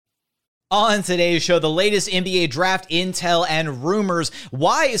On today's show, the latest NBA draft intel and rumors.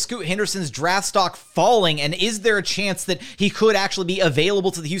 Why is Scoot Henderson's draft stock falling? And is there a chance that he could actually be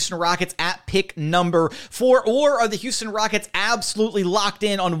available to the Houston Rockets at pick number 4? Or are the Houston Rockets absolutely locked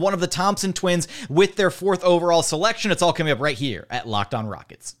in on one of the Thompson twins with their 4th overall selection? It's all coming up right here at Locked On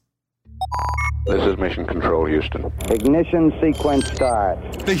Rockets. This is Mission Control, Houston. Ignition sequence start.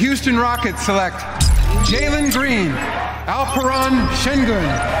 The Houston Rockets select Jalen Green, Alperon Şengün,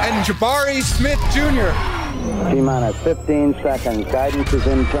 and Jabari Smith Jr. T-minus 15 seconds. Guidance is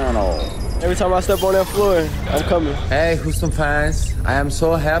internal. Every time I step on that floor, I'm coming. Hey, Houston fans, I am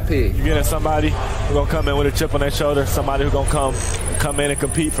so happy. You're getting somebody who's going to come in with a chip on their shoulder, somebody who's going to come in and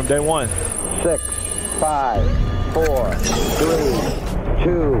compete from day one. 6, 5, 4, 3,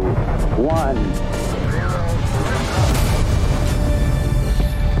 2, 1.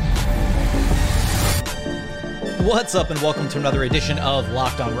 What's up, and welcome to another edition of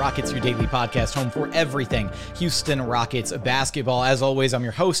Locked On Rockets, your daily podcast home for everything Houston Rockets basketball. As always, I'm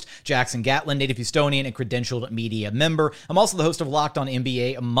your host, Jackson Gatlin, native Houstonian and credentialed media member. I'm also the host of Locked On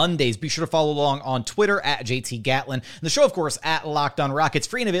NBA Mondays. Be sure to follow along on Twitter at JT Gatlin. And the show, of course, at Locked On Rockets,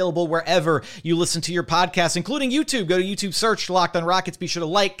 free and available wherever you listen to your podcasts, including YouTube. Go to YouTube, search Locked On Rockets. Be sure to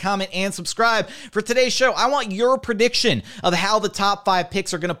like, comment, and subscribe. For today's show, I want your prediction of how the top 5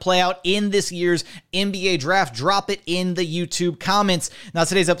 picks are going to play out in this year's NBA draft. Drop it in the YouTube comments. Now,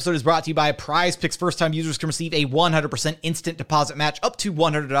 today's episode is brought to you by Prize Picks. First-time users can receive a 100% instant deposit match up to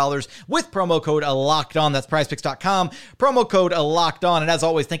 $100 with promo code LOCKEDON. That's prizepicks.com. Promo code LOCKEDON. And as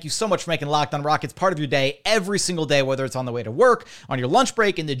always, thank you so much for making Locked On Rockets part of your day every single day, whether it's on the way to work, on your lunch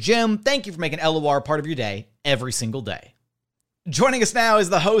break, in the gym. Thank you for making LOR part of your day every single day. Joining us now is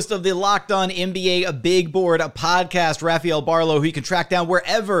the host of the Locked On NBA Big Board podcast, Rafael Barlow, who you can track down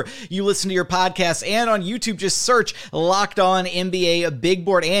wherever you listen to your podcasts, and on YouTube. Just search Locked On NBA Big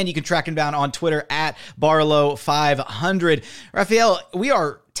Board, and you can track him down on Twitter at Barlow500. Rafael, we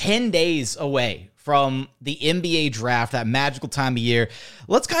are 10 days away from the NBA draft, that magical time of year.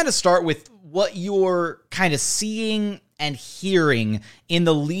 Let's kind of start with what you're kind of seeing and hearing in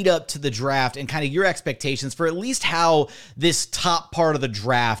the lead up to the draft, and kind of your expectations for at least how this top part of the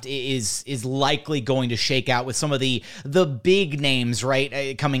draft is likely going to shake out with some of the big names,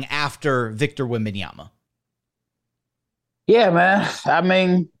 right, coming after Victor Wembanyama. Yeah, man. I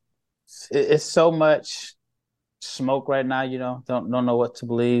mean, it's so much smoke right now, you know, don't know what to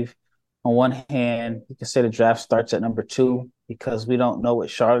believe. On one hand, you can say the draft starts at number 2 because we don't know what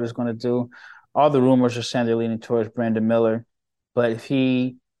Charlotte is going to do. All the rumors are saying they're leaning towards Brandon Miller, but if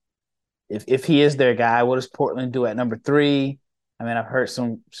he is their guy, what does Portland do at number 3? I mean, I've heard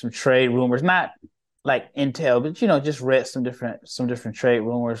some trade rumors, not like intel, but you know, just read some different trade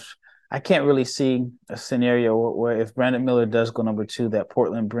rumors. I can't really see a scenario where if Brandon Miller does go number 2, that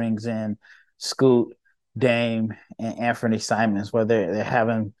Portland brings in Scoot, Dame, and Anthony Simons, where they're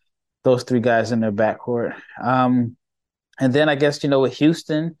having those 3 guys in their backcourt. And then I guess, you know, with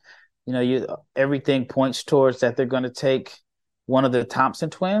Houston, you know, everything points towards that they're going to take one of the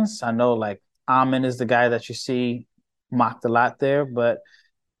Thompson twins. I know, like, Amen is the guy that you see mocked a lot there, but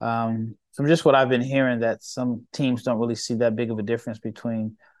from just what I've been hearing, that some teams don't really see that big of a difference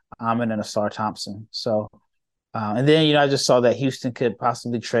between Amen and Asar Thompson. So, and then, you know, I just saw that Houston could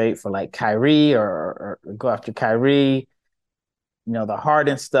possibly trade for, like, Kyrie or go after Kyrie. You know, the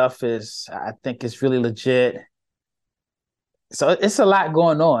Harden stuff I think it's really legit. So it's a lot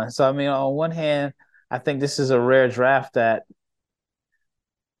going on. So, I mean, on one hand, I think this is a rare draft that,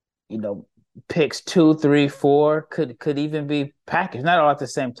 you know, picks 2, 3, 4 could even be packaged. Not all at the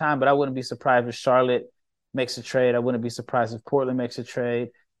same time, but I wouldn't be surprised if Charlotte makes a trade. I wouldn't be surprised if Portland makes a trade.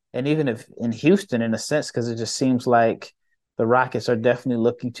 And even if in Houston, in a sense, because it just seems like the Rockets are definitely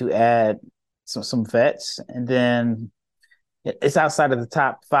looking to add some vets. And then it's outside of the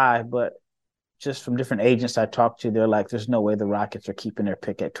top 5, but just from different agents I talked to, they're like, there's no way the Rockets are keeping their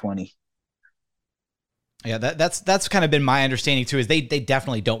pick at 20. Yeah, that's kind of been my understanding too, is they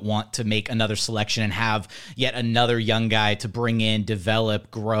definitely don't want to make another selection and have yet another young guy to bring in, develop,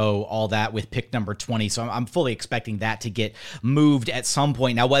 grow, all that with pick number 20. So I'm fully expecting that to get moved at some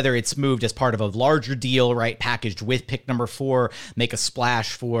point. Now, whether it's moved as part of a larger deal, right, packaged with pick number 4, make a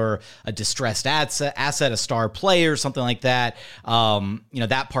splash for a distressed asset, a star player, something like that. You know,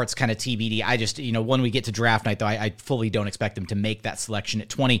 that part's kind of TBD. I just, you know, when we get to draft night, though, I fully don't expect them to make that selection at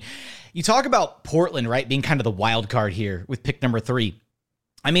 20. You talk about Portland, right, being kind of the wild card here with pick number 3.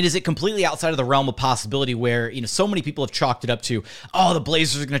 I mean, is it completely outside of the realm of possibility where, so many people have chalked it up to, oh, the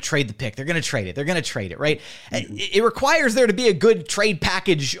Blazers are going to trade the pick. They're going to trade it. They're going to trade it, right? Mm-hmm. It requires there to be a good trade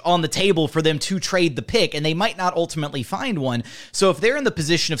package on the table for them to trade the pick, and they might not ultimately find one. So if they're in the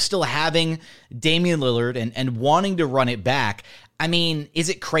position of still having Damian Lillard and wanting to run it back, I mean, is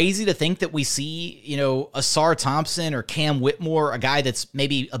it crazy to think that we see, Asar Thompson or Cam Whitmore, a guy that's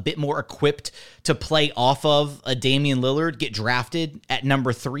maybe a bit more equipped to play off of a Damian Lillard, get drafted at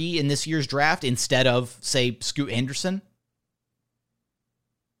number 3 in this year's draft instead of, say, Scoot Henderson?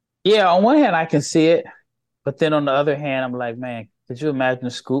 Yeah, on one hand, I can see it. But then on the other hand, I'm like, man, could you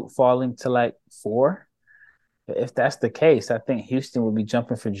imagine Scoot falling to like 4? If that's the case, I think Houston would be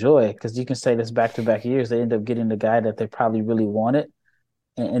jumping for joy because you can say this back-to-back years, they end up getting the guy that they probably really wanted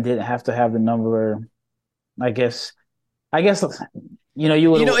and didn't have to have the number. I guess, it's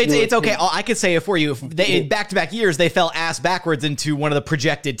okay. I could say it for you. They back-to-back years, they fell ass backwards into one of the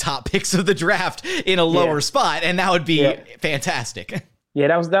projected top picks of the draft in a lower spot, and that would be fantastic. Yeah,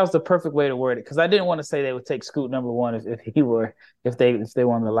 that was the perfect way to word it because I didn't want to say they would take Scoot number 1 if they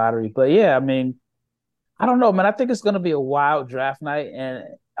won the lottery. But yeah, I mean, I don't know, man. I think it's going to be a wild draft night, and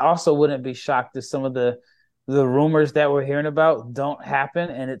I also wouldn't be shocked if some of the rumors that we're hearing about don't happen,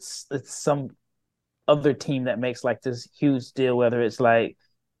 and it's some other team that makes like this huge deal, whether it's like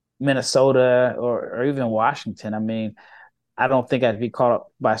Minnesota or even Washington. I mean, I don't think I'd be caught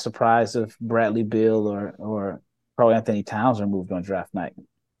up by surprise if Bradley Beal or Karl Anthony Towns are moved on draft night.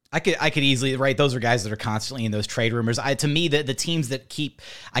 I could easily, right? Those are guys that are constantly in those trade rumors. To me, the teams that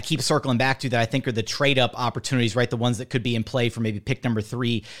I keep circling back to that I think are the trade up opportunities, right? The ones that could be in play for maybe pick number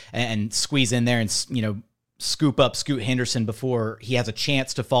 3 and squeeze in there and, scoop up Scoot Henderson before he has a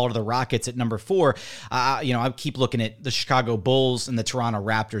chance to fall to the Rockets at number 4. I keep looking at the Chicago Bulls and the Toronto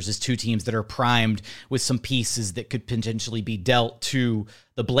Raptors as 2 teams that are primed with some pieces that could potentially be dealt to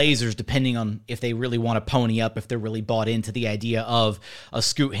the Blazers, depending on if they really want to pony up, if they're really bought into the idea of a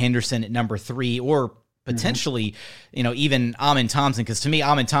Scoot Henderson at number 3, or potentially, even Amin Thompson, because to me,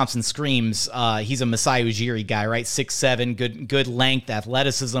 Amin Thompson screams he's a Masai Ujiri guy, right? 6'7", good length,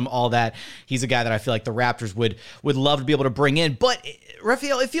 athleticism, all that. He's a guy that I feel like the Raptors would love to be able to bring in. But,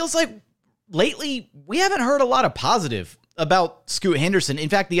 Raphael, it feels like lately we haven't heard a lot of positive about Scoot Henderson. In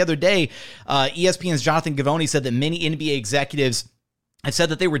fact, the other day, ESPN's Jonathan Givony said that many NBA executives have said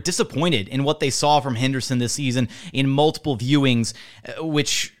that they were disappointed in what they saw from Henderson this season in multiple viewings,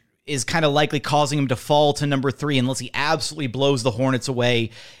 which is kind of likely causing him to fall to number 3 unless he absolutely blows the Hornets away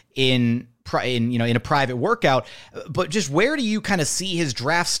in a private workout. But just where do you kind of see his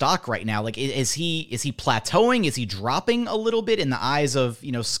draft stock right now? Like, is he plateauing? Is he dropping a little bit in the eyes of,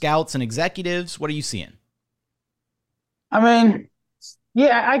 scouts and executives? What are you seeing? I mean,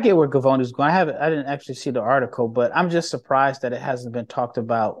 yeah, I get where Gavoni's going. I didn't actually see the article, but I'm just surprised that it hasn't been talked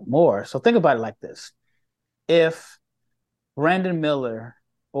about more. So think about it like this. If Brandon Miller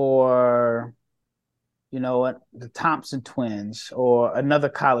or, the Thompson twins or another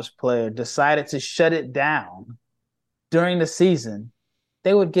college player decided to shut it down during the season,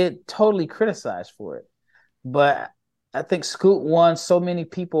 they would get totally criticized for it. But I think Scoot won so many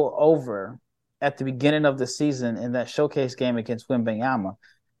people over at the beginning of the season in that showcase game against Wembanyama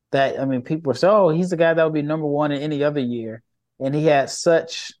that, people were saying, oh, he's the guy that would be number 1 in any other year. And he had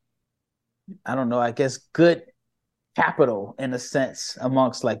such, I don't know, I guess good capital in a sense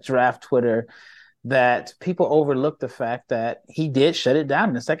amongst like draft Twitter that people overlooked the fact that he did shut it down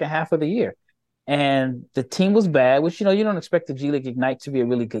in the second half of the year. And the team was bad, which, you don't expect the G League Ignite to be a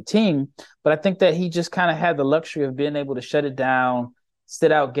really good team. But I think that he just kind of had the luxury of being able to shut it down,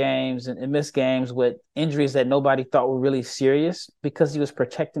 sit out games and miss games with injuries that nobody thought were really serious because he was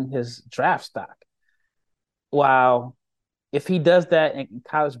protecting his draft stock. While if he does that in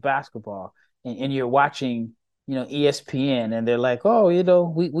college basketball and you're watching, ESPN and they're like, oh,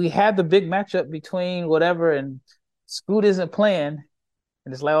 we had the big matchup between whatever and Scoot isn't playing.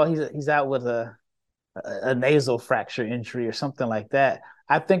 And it's like, oh, he's out with a nasal fracture injury or something like that.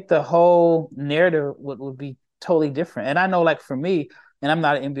 I think the whole narrative would be totally different. And I know, like, for me, and I'm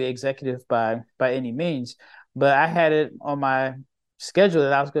not an NBA executive by any means, but I had it on my schedule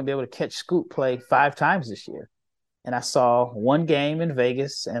that I was going to be able to catch Scoot play 5 times this year. And I saw 1 game in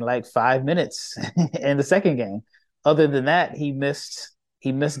Vegas and like 5 minutes in the second game. Other than that, he missed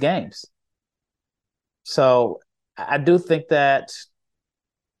games. So I do think that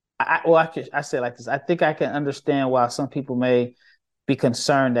I say it like this. I think I can understand why some people may be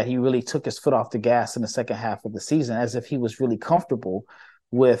concerned that he really took his foot off the gas in the second half of the season, as if he was really comfortable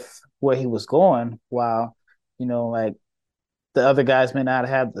with where he was going, while, like the other guys may not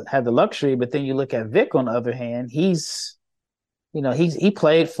have had the luxury. But then you look at Vic on the other hand, he's he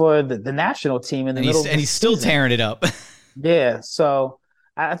played for the national team in the middle of the and he's still season. tearing it up. Yeah, so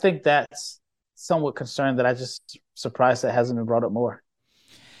I think that's somewhat concerned that I just surprised that hasn't been brought up more.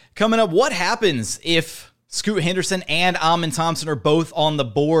 Coming up, what happens if Scoot Henderson and Amin Thompson are both on the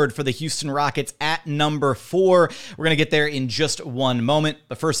board for the Houston Rockets at number 4? We're going to get there in just one moment.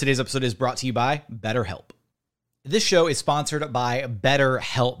 But first, today's episode is brought to you by BetterHelp. This show is sponsored by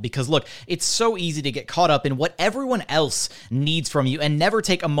BetterHelp because, look, it's so easy to get caught up in what everyone else needs from you and never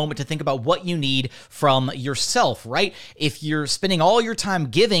take a moment to think about what you need from yourself, right? If you're spending all your time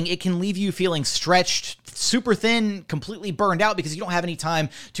giving, it can leave you feeling stretched, super thin, completely burned out because you don't have any time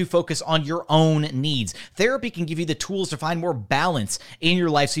to focus on your own needs. Therapy can give you the tools to find more balance in your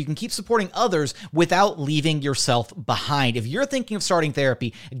life so you can keep supporting others without leaving yourself behind. If you're thinking of starting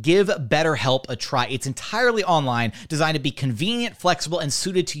therapy, give BetterHelp a try. It's entirely online, designed to be convenient, flexible, and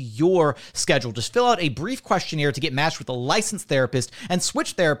suited to your schedule. Just fill out a brief questionnaire to get matched with a licensed therapist and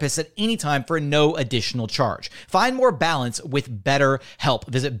switch therapists at any time for no additional charge. Find more balance with BetterHelp.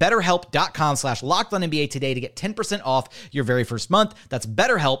 Visit betterhelp.com/LockedOnNBA today to get 10% off your very first month. That's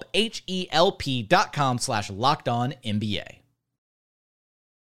BetterHelp, HELP.com/LockedOnNBA.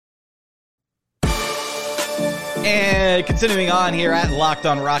 And continuing on here at Locked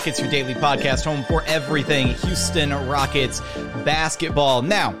On Rockets, your daily podcast, home for everything Houston Rockets basketball.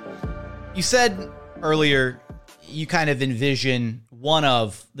 Now, you said earlier you kind of envision one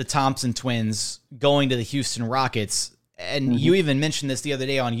of the Thompson twins going to the Houston Rockets. And you even mentioned this the other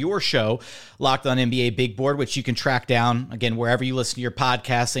day on your show, Locked On NBA Big Board, which you can track down, again, wherever you listen to your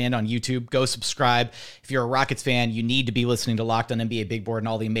podcasts and on YouTube. Go subscribe. If you're a Rockets fan, you need to be listening to Locked On NBA Big Board and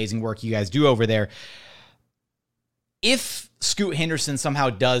all the amazing work you guys do over there. If Scoot Henderson somehow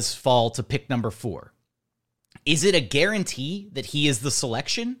does fall to pick number 4, is it a guarantee that he is the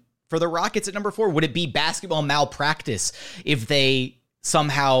selection for the Rockets at number 4? Would it be basketball malpractice if they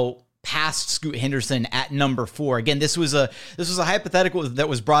somehow passed Scoot Henderson at number 4? Again, this was a hypothetical that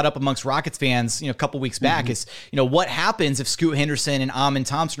was brought up amongst Rockets fans, a couple weeks back. Is what happens if Scoot Henderson and Amin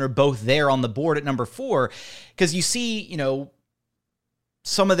Thompson are both there on the board at number 4? Because you see,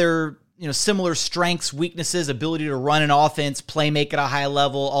 some of their similar strengths, weaknesses, ability to run an offense, play make at a high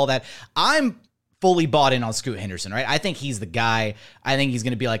level, all that. I'm fully bought in on Scoot Henderson, right? I think he's the guy. I think he's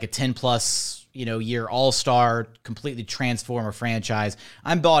going to be like a 10+ year all-star, completely transform a franchise.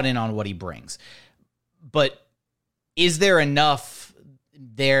 I'm bought in on what he brings. But is there enough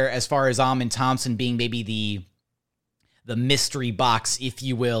there as far as Amin Thompson being maybe the mystery box, if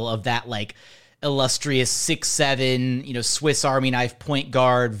you will, of that illustrious 6'7", Swiss Army knife point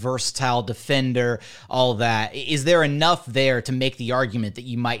guard, versatile defender, all that? Is there enough there to make the argument that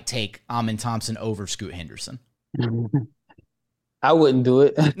you might take Amin Thompson over Scoot Henderson? I wouldn't do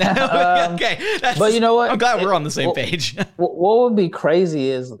it. Okay. But you know what? I'm glad we're on the same page. What would be crazy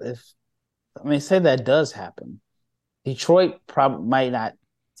is say that does happen. Detroit probably might not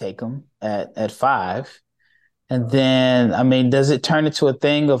take him at 5. And then, does it turn into a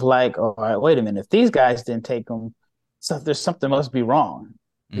thing of all right, wait a minute, if these guys didn't take them, so there's something must be wrong.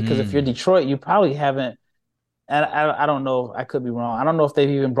 Because if you're Detroit, you probably haven't, and I don't know, I could be wrong. I don't know if they've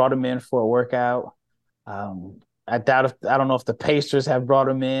even brought him in for a workout. I don't know if the Pacers have brought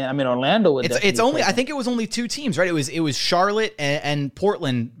him in. Orlando would. It's only, I think it was only 2 teams, right? It was Charlotte and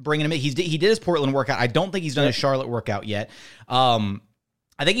Portland bringing him in. He did his Portland workout. I don't think he's done his Charlotte workout yet.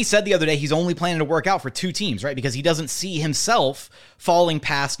 I think he said the other day he's only planning to work out for 2 teams, right? Because he doesn't see himself falling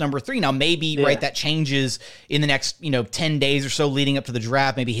past number 3. Now, maybe, right, that changes in the next, 10 days or so leading up to the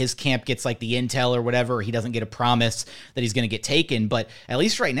draft. Maybe his camp gets the intel or whatever. Or he doesn't get a promise that he's going to get taken. But at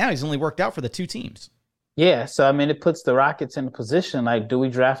least right now, he's only worked out for the 2 teams. Yeah, so, it puts the Rockets in a position, do we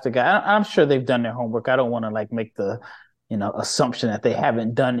draft a guy? I'm sure they've done their homework. I don't want to, make the, assumption that they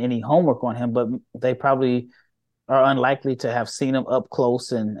haven't done any homework on him, but they probably are unlikely to have seen him up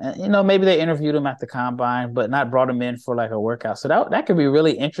close and maybe they interviewed him at the combine, but not brought him in for a workout. So that could be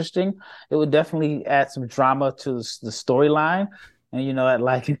really interesting. It would definitely add some drama to the storyline. And,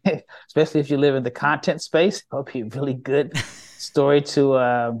 especially if you live in the content space, it would be a really good story to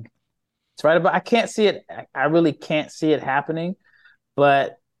write about. I can't see it. I really can't see it happening,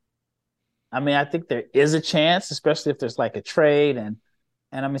 but I think there is a chance, especially if there's a trade and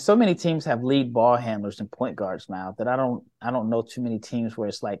so many teams have lead ball handlers and point guards now that I don't know too many teams where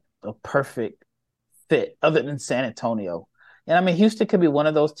it's a perfect fit other than San Antonio. And Houston could be one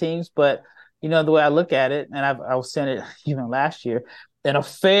of those teams, but the way I look at it, and I was saying it even last year, in a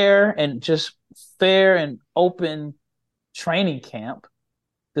fair and open training camp,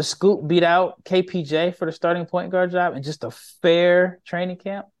 the Scoop beat out KPJ for the starting point guard job in just a fair training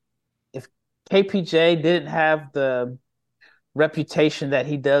camp. If KPJ didn't have the reputation that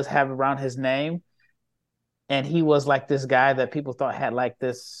he does have around his name. And he was like this guy that people thought had like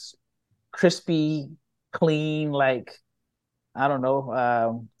this crispy, clean, like, I don't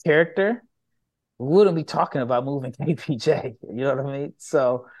know, character. We wouldn't be talking about moving KPJ. You know what I mean?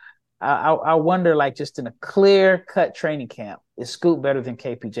 So I wonder, like, just in a clear-cut training camp, is Scoot better than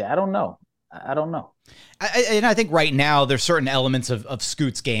KPJ? I don't know. I don't know. And I think right now there's certain elements of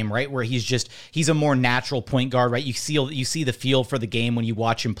Scoot's game, right, where he's a more natural point guard, right? You see the feel for the game when you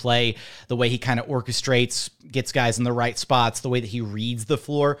watch him play, the way he kind of orchestrates, gets guys in the right spots, the way that he reads the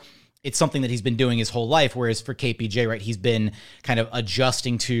floor. It's something that he's been doing his whole life, whereas for KPJ, right, he's been kind of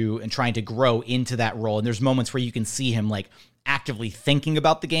adjusting to and trying to grow into that role. And there's moments where you can see him like actively thinking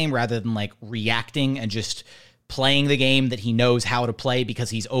about the game rather than like reacting and just playing the game that he knows how to play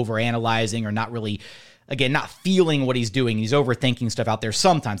because he's overanalyzing or not really, again, not feeling what he's doing. He's overthinking stuff out there.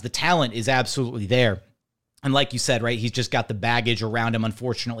 Sometimes the talent is absolutely there. And like you said, right, he's just got the baggage around him,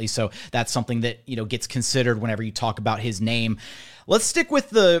 unfortunately. So that's something that, gets considered whenever you talk about his name. Let's stick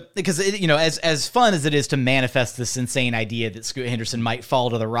with because as fun as it is to manifest this insane idea that Scoot Henderson might fall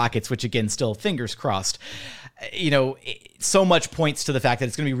to the Rockets, which again, still fingers crossed, so much points to the fact that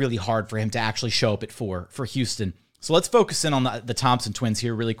it's going to be really hard for him to actually show up at 4 for Houston. So let's focus in on the Thompson twins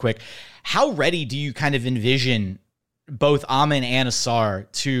here really quick. How ready do you kind of envision both Amin and Asar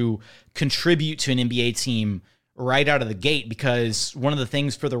to contribute to an NBA team right out of the gate? Because one of the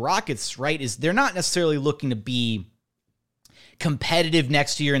things for the Rockets, right, is they're not necessarily looking to be competitive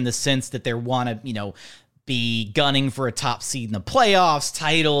next year in the sense that they want to, be gunning for a top seed in the playoffs,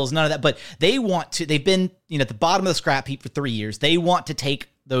 titles, none of that. But they've been, at the bottom of the scrap heap for 3 years. They want to take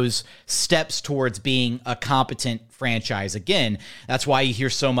those steps towards being a competent franchise again. That's why you hear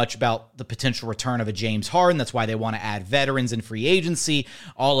so much about the potential return of a James Harden. That's why they want to add veterans in free agency,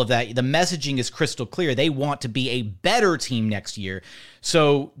 all of that. The messaging is crystal clear. They want to be a better team next year.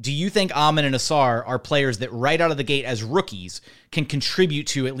 So do you think Amin and Asar are players that right out of the gate as rookies can contribute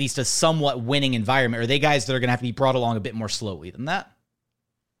to at least a somewhat winning environment? Or are they guys that are going to have to be brought along a bit more slowly than that?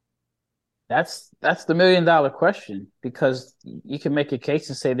 That's the $1 million question, because you can make a case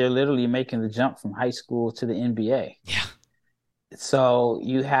and say they're literally making the jump from high school to the NBA. Yeah. So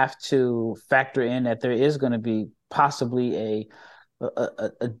you have to factor in that there is going to be possibly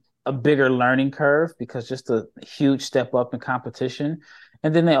a bigger learning curve, because just a huge step up in competition.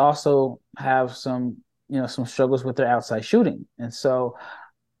 And then they also have some struggles with their outside shooting. And so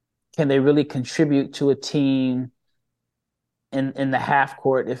can they really contribute to a team in the half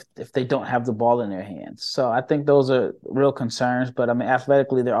court if they don't have the ball in their hands? So I think those are real concerns. But I mean,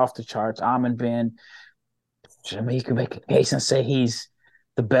 athletically, they're off the charts. Amin Ben, you can make a case and say he's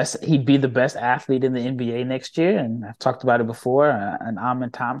the best. He'd be the best athlete in the NBA next year. And I've talked about it before. An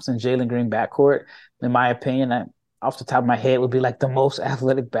Amin Thompson, Jalen Green backcourt, in my opinion, off the top of my head, would be like the most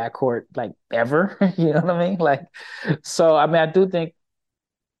athletic backcourt like ever. You know what I mean? Like, so I mean, I do think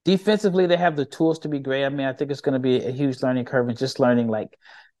defensively, they have the tools to be great. I mean, I think it's going to be a huge learning curve and just learning like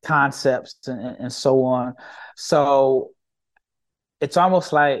concepts and so on. So it's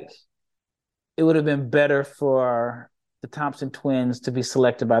almost like it would have been better for the Thompson twins to be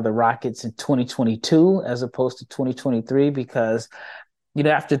selected by the Rockets in 2022 as opposed to 2023, because,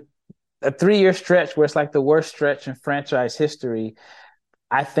 after a 3-year stretch where it's like the worst stretch in franchise history,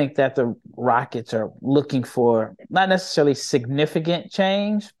 I think that the Rockets are looking for not necessarily significant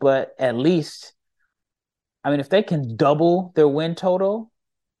change, but at least, I mean, if they can double their win total,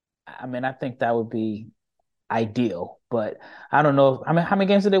 I mean, I think that would be ideal. But I don't know. I mean, how many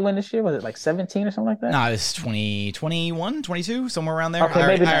games did they win this year? Was it like 17 or something like that? No, it was 20, 21, 22, somewhere around there. Okay,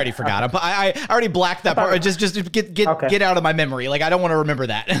 I already forgot. Okay. I already blacked that part. Just get out of my memory. Like, I don't want to remember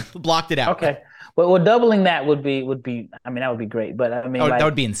that. Blocked it out. Okay. Well, doubling that would be. I mean, that would be great. But I mean, that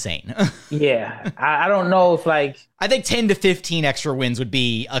would be insane. Yeah, I don't know if I think 10 to 15 extra wins would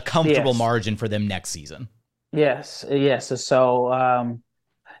be a comfortable margin for them next season. Yes. So,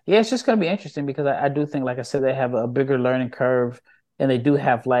 it's just going to be interesting, because I do think, like I said, they have a bigger learning curve, and they do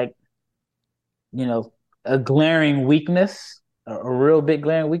have a glaring weakness, a real big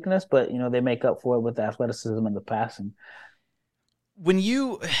glaring weakness, but they make up for it with the athleticism and the passing. When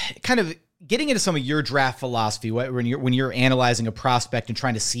you kind of getting into some of your draft philosophy, when you're analyzing a prospect and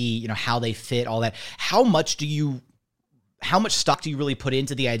trying to see, how they fit, all that, how much stock do you really put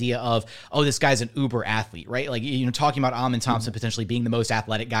into the idea of, oh, this guy's an uber athlete, right? Like, talking about Amin Thompson potentially being the most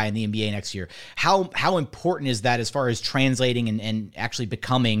athletic guy in the NBA next year. How important is that as far as translating and actually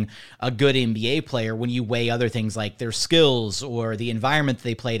becoming a good NBA player when you weigh other things like their skills or the environment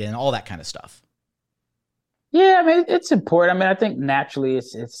they played in, all that kind of stuff? Yeah, I mean it's important. I mean, I think naturally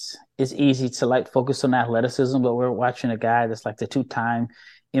it's easy to like focus on athleticism, but we're watching a guy that's like the two-time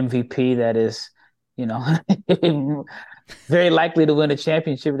MVP that is, you know, very likely to win a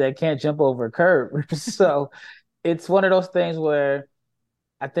championship that can't jump over a curb. So it's one of those things where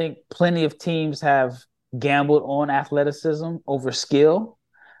I think plenty of teams have gambled on athleticism over skill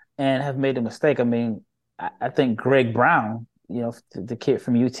and have made a mistake. I mean, I think Greg Brown, you know, the kid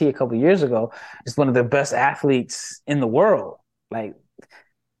from UT a couple of years ago, is one of the best athletes in the world. Like,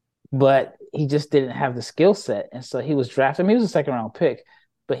 but he just didn't have the skill set, and so he was drafted. I mean, he was a second round pick,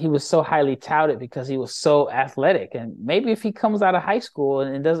 but he was so highly touted because he was so athletic. And maybe if he comes out of high school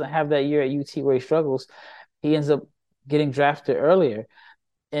and doesn't have that year at UT where he struggles, he ends up getting drafted earlier.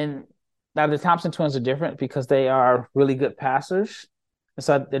 And now the Thompson twins are different because they are really good passers. And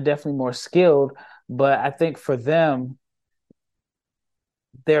so they're definitely more skilled. But I think for them,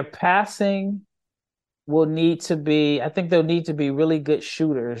 their passing will need to be, I think they'll need to be really good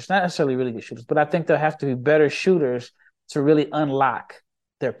shooters, not necessarily really good shooters, but I think they'll have to be better shooters to really unlock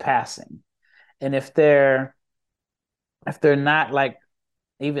their passing. And if they're not like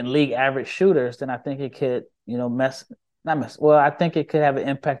even league average shooters, then I think it could, you know, I think it could have an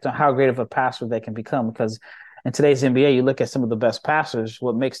impact on how great of a passer they can become. Because in today's NBA, you look at some of the best passers,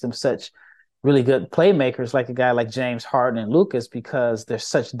 what makes them such really good playmakers, like a guy like James Harden and Lucas, because they're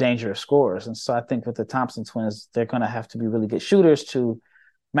such dangerous scorers. And so I think with the Thompson twins, they're going to have to be really good shooters to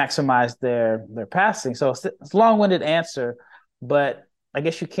maximize their passing. So it's a long-winded answer, but I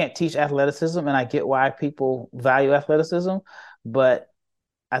guess you can't teach athleticism, and I get why people value athleticism, but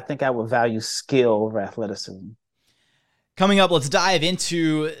I think I would value skill over athleticism. Coming up, let's dive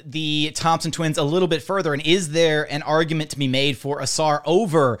into the Thompson twins a little bit further. And is there an argument to be made for Ausar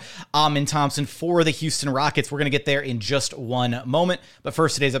over Amen Thompson for the Houston Rockets? We're going to get there in just one moment. But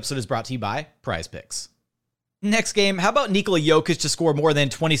first, today's episode is brought to you by Prize Picks. Next game, how about Nikola Jokic to score more than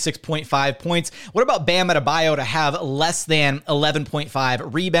 26.5 points? What about Bam Adebayo to have less than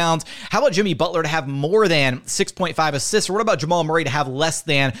 11.5 rebounds? How about Jimmy Butler to have more than 6.5 assists? Or what about Jamal Murray to have less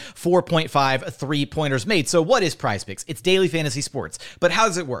than 4.5 three-pointers made? So what is Prize Picks? It's daily fantasy sports. But how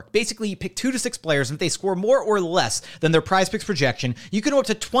does it work? Basically, you pick 2 to 6 players, and if they score more or less than their Prize Picks projection, you can go up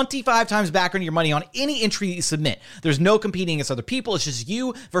to 25 times back on your money on any entry that you submit. There's no competing against other people. It's just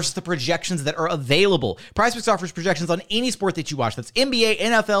you versus the projections that are available. Prize Picks offers projections on any sport that you watch. That's NBA,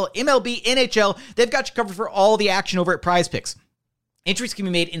 NFL, MLB, NHL. They've got you covered for all the action over at Prize Picks. Entries can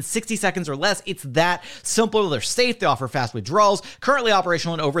be made in 60 seconds or less. It's that simple. They're safe. They offer fast withdrawals. Currently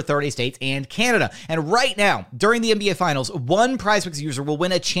operational in over 30 states and Canada. And right now, during the NBA Finals, one PrizePicks user will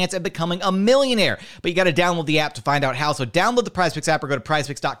win a chance at becoming a millionaire. But you got to download the app to find out how. So download the PrizePicks app or go to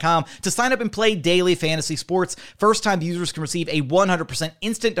prizepicks.com to sign up and play daily fantasy sports. First-time users can receive a 100%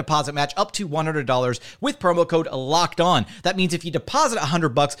 instant deposit match up to $100 with promo code LOCKEDON. That means if you deposit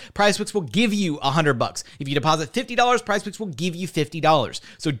 $100, PrizePicks will give you $100. If you deposit $50, PrizePicks will give you $50.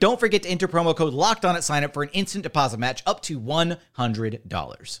 So don't forget to enter promo code LOCKEDON at sign up for an instant deposit match up to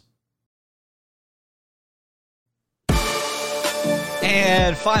 $100.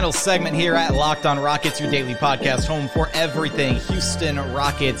 And final segment here at Locked On Rockets, your daily podcast, home for everything Houston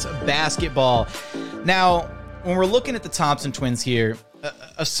Rockets basketball. Now, when we're looking at the Thompson twins here,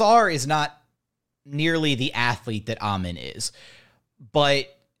 Ausar is not nearly the athlete that Amen is, but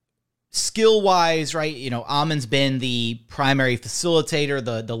skill-wise, right, you know, Amen's been the primary facilitator,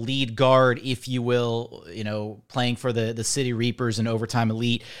 the lead guard, if you will, you know, playing for the City Reapers and Overtime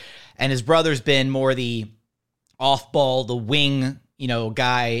Elite. And his brother's been more the off-ball, the wing, you know,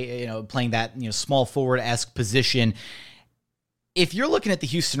 guy, you know, playing that, you know, small forward-esque position. If you're looking at the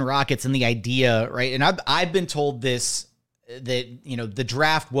Houston Rockets and the idea, right, and I've been told this, that, you know, the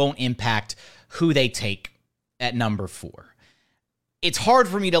draft won't impact who they take at number 4. It's hard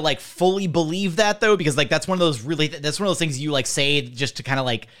for me to like fully believe that though, because like that's one of those things you like say just to kind of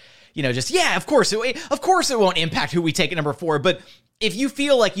like, you know, just, yeah, of course it won't impact who we take at number 4. But if you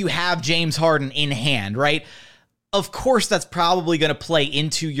feel like you have James Harden in hand, right, of course that's probably going to play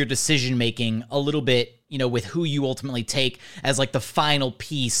into your decision making a little bit, you know, with who you ultimately take as like the final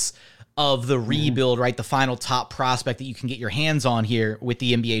piece of the rebuild, right? The final top prospect that you can get your hands on here with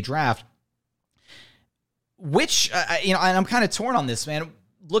the NBA draft. Which, you know, and I'm kind of torn on this, man.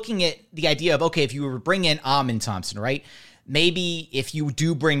 Looking at the idea of, okay, if you were to bring in Amen Thompson, right? Maybe if you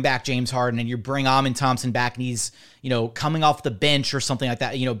do bring back James Harden and you bring Amen Thompson back and he's, you know, coming off the bench or something like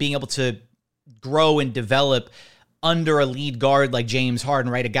that, you know, being able to grow and develop under a lead guard like James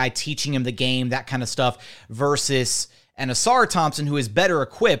Harden, right? A guy teaching him the game, that kind of stuff, versus an Ausar Thompson who is better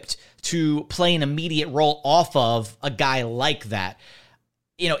equipped to play an immediate role off of a guy like that.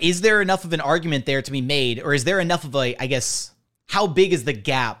 is there enough of an argument there to be made, or is there enough of a, I guess, how big is the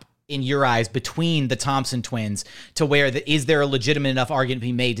gap in your eyes between the Thompson twins to where is there a legitimate enough argument to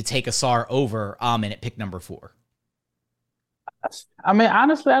be made to take Asar over Amin at pick number 4? I mean,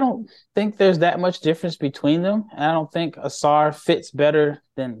 honestly, I don't think there's that much difference between them. And I don't think Asar fits better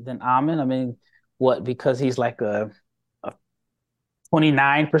than Amin. I mean, because he's like a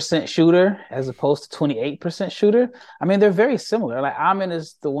 29% shooter as opposed to 28% shooter. I mean, they're very similar. Like Amin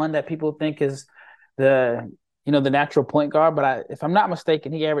is the one that people think is the natural point guard. But if I'm not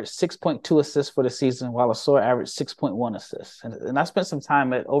mistaken, he averaged 6.2 assists for the season, while Asar averaged 6.1 assists. And I spent some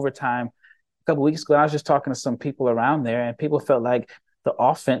time at overtime a couple weeks ago. I was just talking to some people around there, and people felt like the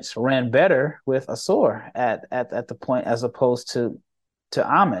offense ran better with Asar at the point as opposed to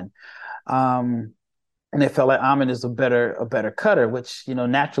Amin. And they felt like Amin is a better cutter, which,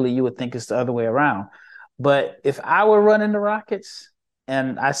 naturally you would think is the other way around. But if I were running the Rockets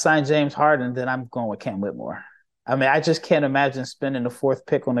and I signed James Harden, then I'm going with Cam Whitmore. I mean, I just can't imagine spending the 4th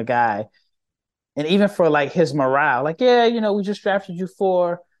pick on a guy. And even for like his morale, like, yeah, we just drafted you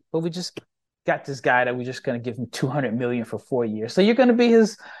 4, but we just got this guy that we're just going to give him $200 million for 4 years. So you're going to be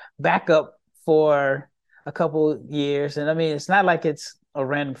his backup for a couple years. And I mean, it's not like it's a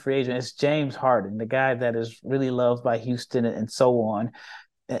random free agent. It's James Harden, the guy that is really loved by Houston and so on.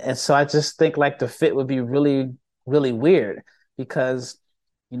 And so I just think like the fit would be really, really weird because,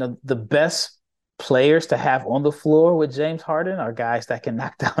 the best players to have on the floor with James Harden are guys that can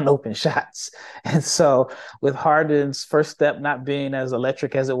knock down open shots. And so with Harden's first step not being as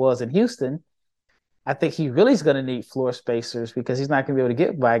electric as it was in Houston, I think he really is going to need floor spacers because he's not going to be able to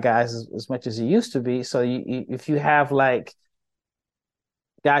get by guys as much as he used to be. So if you have like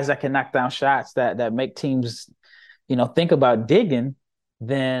guys that can knock down shots that make teams, think about digging,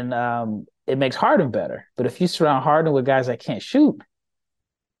 then it makes Harden better. But if you surround Harden with guys that can't shoot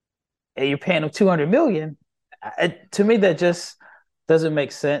and you're paying them $200 million, to me that just doesn't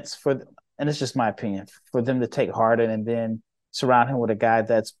make sense and it's just my opinion, for them to take Harden and then surround him with a guy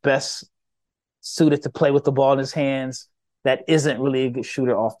that's best suited to play with the ball in his hands that isn't really a good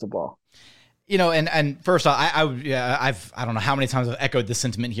shooter off the ball. And first off, I don't know how many times I've echoed this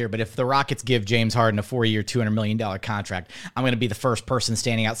sentiment here, but if the Rockets give James Harden a 4-year, $200 million contract, I'm going to be the first person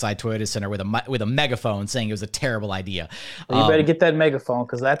standing outside Toyota Center with a megaphone saying it was a terrible idea. Well, you better get that megaphone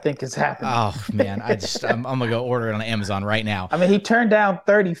because I think it's happening. Oh man, I'm going to go order it on Amazon right now. I mean, he turned down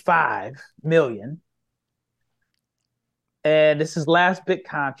 $35 million. And this is his last big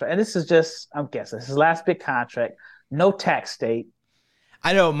contract. And this is just, I'm guessing, this is his last big contract. No tax state.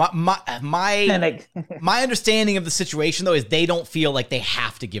 I know my understanding of the situation though is they don't feel like they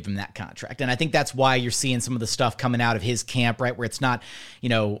have to give him that contract, and I think that's why you're seeing some of the stuff coming out of his camp, right? Where it's not,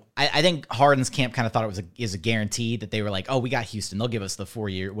 I think Harden's camp kind of thought it is a guarantee that they were like, oh, we got Houston, they'll give us the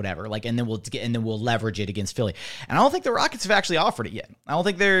 4-year whatever, like, and then we'll leverage it against Philly. And I don't think the Rockets have actually offered it yet. I don't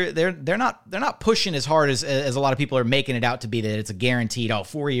think they're not pushing as hard as a lot of people are making it out to be, that it's a guaranteed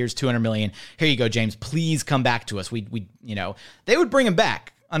 4 years, $200 million. Here you go, James. Please come back to us. They would bring him back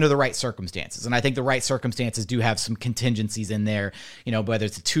under the right circumstances. And I think the right circumstances do have some contingencies in there, whether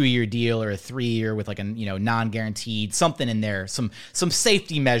it's a 2-year deal or a 3-year with like a, non-guaranteed, something in there, some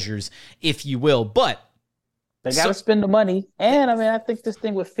safety measures, if you will. But they got to spend the money. And I mean, I think this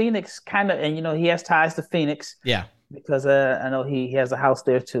thing with Phoenix kind of, and he has ties to Phoenix. Yeah. Because I know he has a house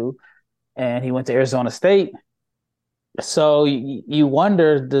there too. And he went to Arizona State. So you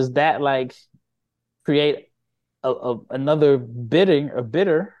wonder, does that like create another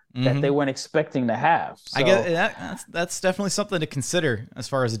bidder that they weren't expecting to have? So, I guess that's definitely something to consider as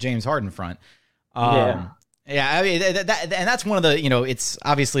far as the James Harden front. Yeah, I mean, and that's one of the, it's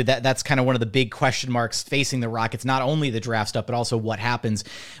obviously that's kind of one of the big question marks facing the Rockets, not only the draft stuff, but also what happens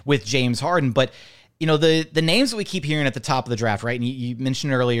with James Harden. But, the names that we keep hearing at the top of the draft, right? And you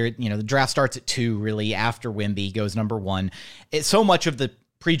mentioned earlier, the draft starts at 2, really, after Wemby goes number 1. So much of the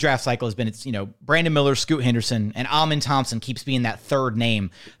pre-draft cycle has been, Brandon Miller, Scoot Henderson, and Amin Thompson keeps being that third name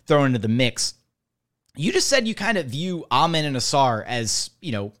thrown into the mix. You just said you kind of view Amin and Asar as,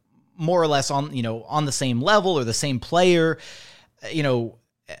 more or less on the same level or the same player.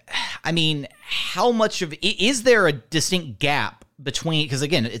 I mean, how much of is there a distinct gap between, because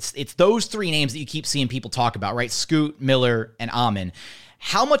again, it's those 3 names that you keep seeing people talk about, right? Scoot, Miller, and Amin.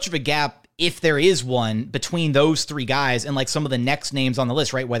 How much of a gap, if there is one, between those 3 guys and like some of the next names on the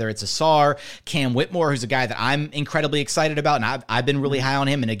list, right? Whether it's Asar, Cam Whitmore, who's a guy that I'm incredibly excited about, and I've been really high on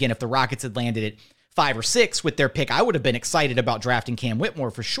him. And again, if the Rockets had landed at 5 or 6 with their pick, I would have been excited about drafting Cam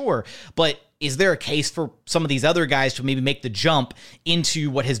Whitmore for sure. But is there a case for some of these other guys to maybe make the jump into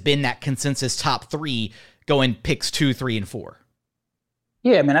what has been that consensus top 3 going picks 2, 3, and 4?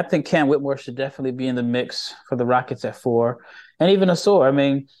 Yeah, I mean, I think Cam Whitmore should definitely be in the mix for the Rockets at 4. And even Asor. I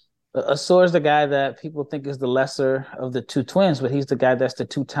mean, Asor is the guy that people think is the lesser of the two twins, but he's the guy that's the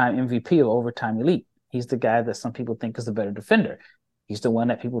 2-time MVP of Overtime Elite. He's the guy that some people think is a better defender. He's the one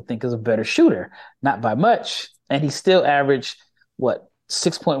that people think is a better shooter, not by much. And he still averaged,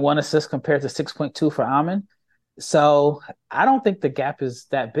 6.1 assists compared to 6.2 for Amin. So I don't think the gap is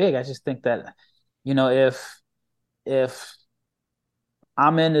that big. I just think that, if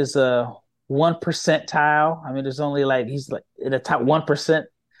Amin is a 1 percentile, I mean, there's only he's like in the top 1%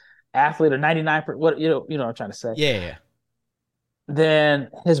 athlete or 99%, what I'm trying to say. Yeah. Then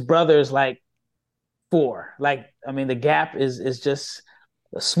his brother is like 4. The gap is just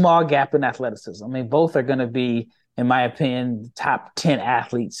a small gap in athleticism. I mean, both are going to be, in my opinion, top 10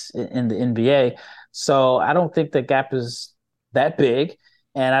 athletes in the NBA. So I don't think the gap is that big.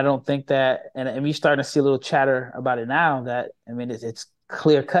 And I don't think that, and we're starting to see a little chatter about it now that, I mean, it's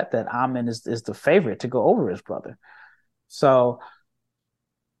clear cut that Amin is the favorite to go over his brother. So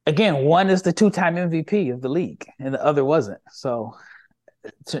again, one is the 2-time MVP of the league and the other wasn't. So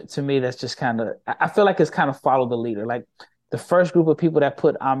to me, that's just I feel like it's kind of follow the leader. Like the first group of people that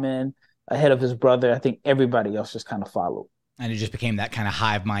put Amin ahead of his brother, I think everybody else just kind of followed. And it just became that kind of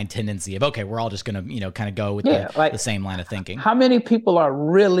hive mind tendency of, okay, we're all just going to, kind of go with the same line of thinking. How many people are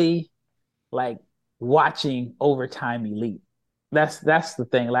really watching Overtime Elite? That's the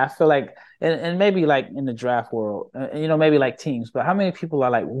thing. I feel like, and maybe in the draft world, maybe teams, but how many people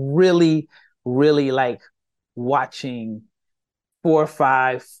are really, really watching 4 or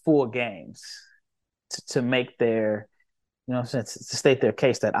 5 full games to make their, to state their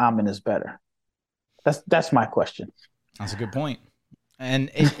case that Amin is better? That's my question. That's a good point.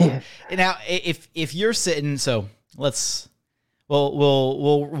 And now, if you're sitting, so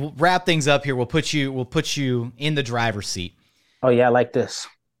we'll wrap things up here. We'll put you in the driver's seat. Oh yeah, I like this.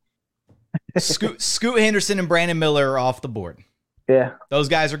 Scoot Henderson and Brandon Miller are off the board. Yeah, those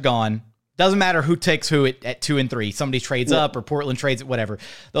guys are gone. Doesn't matter who takes who at 2 and 3. Somebody trades up or Portland trades it, whatever.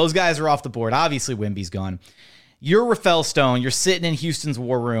 Those guys are off the board. Obviously, Wemby's gone. You're Rafael Stone. You're sitting in Houston's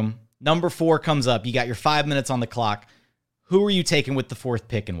war room. Number 4 comes up. You got your 5 minutes on the clock. Who are you taking with the 4th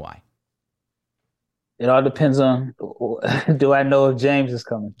pick and why? It all depends on, do I know if James is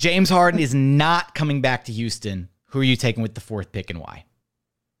coming? James Harden is not coming back to Houston. Who are you taking with the 4th pick and why?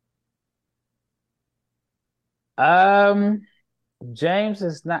 James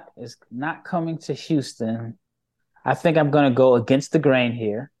is not coming to Houston. I think I'm going to go against the grain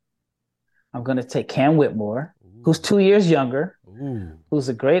here. I'm going to take Cam Whitmore, who's 2 years younger, who's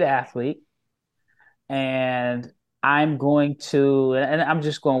a great athlete. And I'm going to, and I'm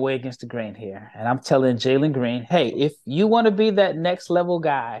just going way against the grain here. And I'm telling Jalen Green, hey, if you want to be that next level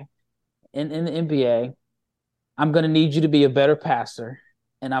guy in the NBA, I'm going to need you to be a better passer.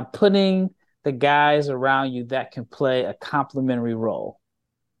 And I'm putting the guys around you that can play a complementary role.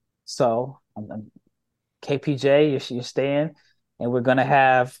 So KPJ, you're staying, and we're going to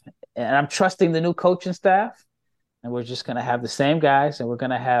have, and I'm trusting the new coaching staff, and we're just going to have the same guys, and we're going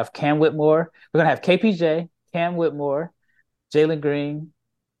to have Cam Whitmore. We're going to have KPJ, Cam Whitmore, Jalen Green,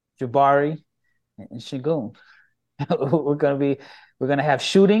 Jabari, and Şengün. We're going to have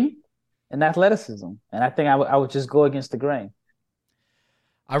shooting and athleticism. And I think I would just go against the grain.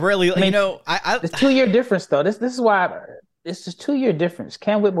 I really, it's 2 year difference though. This is why it's just 2 year difference.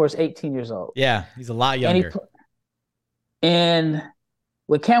 Cam Whitmore is 18 years old. Yeah, he's a lot younger. And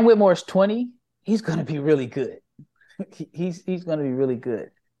when Cam Whitmore is 20, he's going to be really good. He's going to be really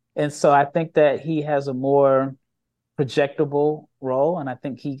good. And so I think that he has a more projectable role, and I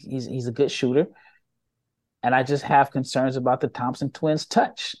think he's a good shooter. And I just have concerns about the Thompson twins'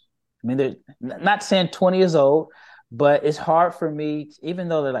 touch. I mean, they're not saying 20 years old, but it's hard for me, even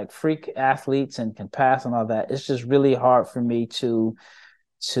though they're freak athletes and can pass and all that, it's just really hard for me to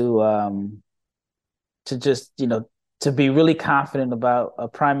just, to be really confident about a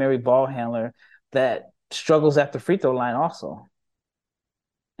primary ball handler that struggles at the free throw line also.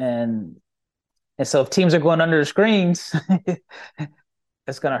 And so if teams are going under the screens,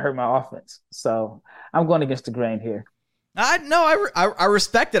 it's going to hurt my offense. So I'm going against the grain here. I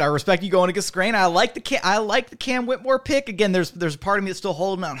respect it. I respect you going against the grain. I like the Cam Whitmore pick. Again, there's a part of me that's still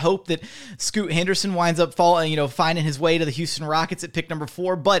holding out hope that Scoot Henderson winds up finding his way to the Houston Rockets at pick number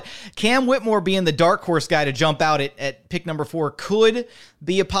 4. But Cam Whitmore being the dark horse guy to jump out at pick number 4 could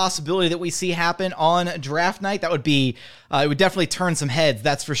be a possibility that we see happen on draft night. That would be it would definitely turn some heads,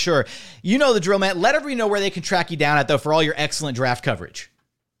 that's for sure. You know the drill, man. Let everybody know where they can track you down at, though, for all your excellent draft coverage.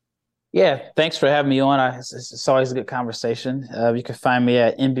 Yeah, thanks for having me on. It's always a good conversation. You can find me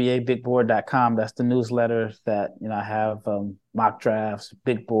at NBABigBoard.com. That's the newsletter that I have mock drafts,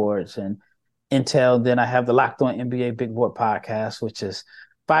 big boards, and intel. Then I have the Locked On NBA Big Board podcast, which is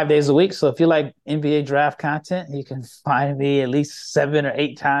 5 days a week. So if you like NBA draft content, you can find me at least 7 or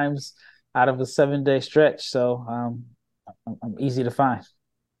 8 times out of a 7-day stretch. So I'm easy to find.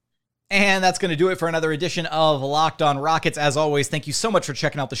 And that's going to do it for another edition of Locked On Rockets. As always, thank you so much for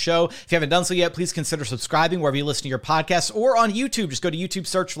checking out the show. If you haven't done so yet, please consider subscribing wherever you listen to your podcasts or on YouTube. Just go to YouTube,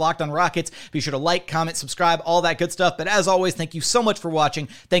 search for Locked On Rockets. Be sure to like, comment, subscribe, all that good stuff. But as always, thank you so much for watching.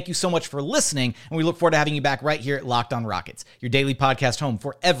 Thank you so much for listening. And we look forward to having you back right here at Locked On Rockets, your daily podcast home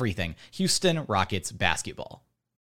for everything Houston Rockets basketball.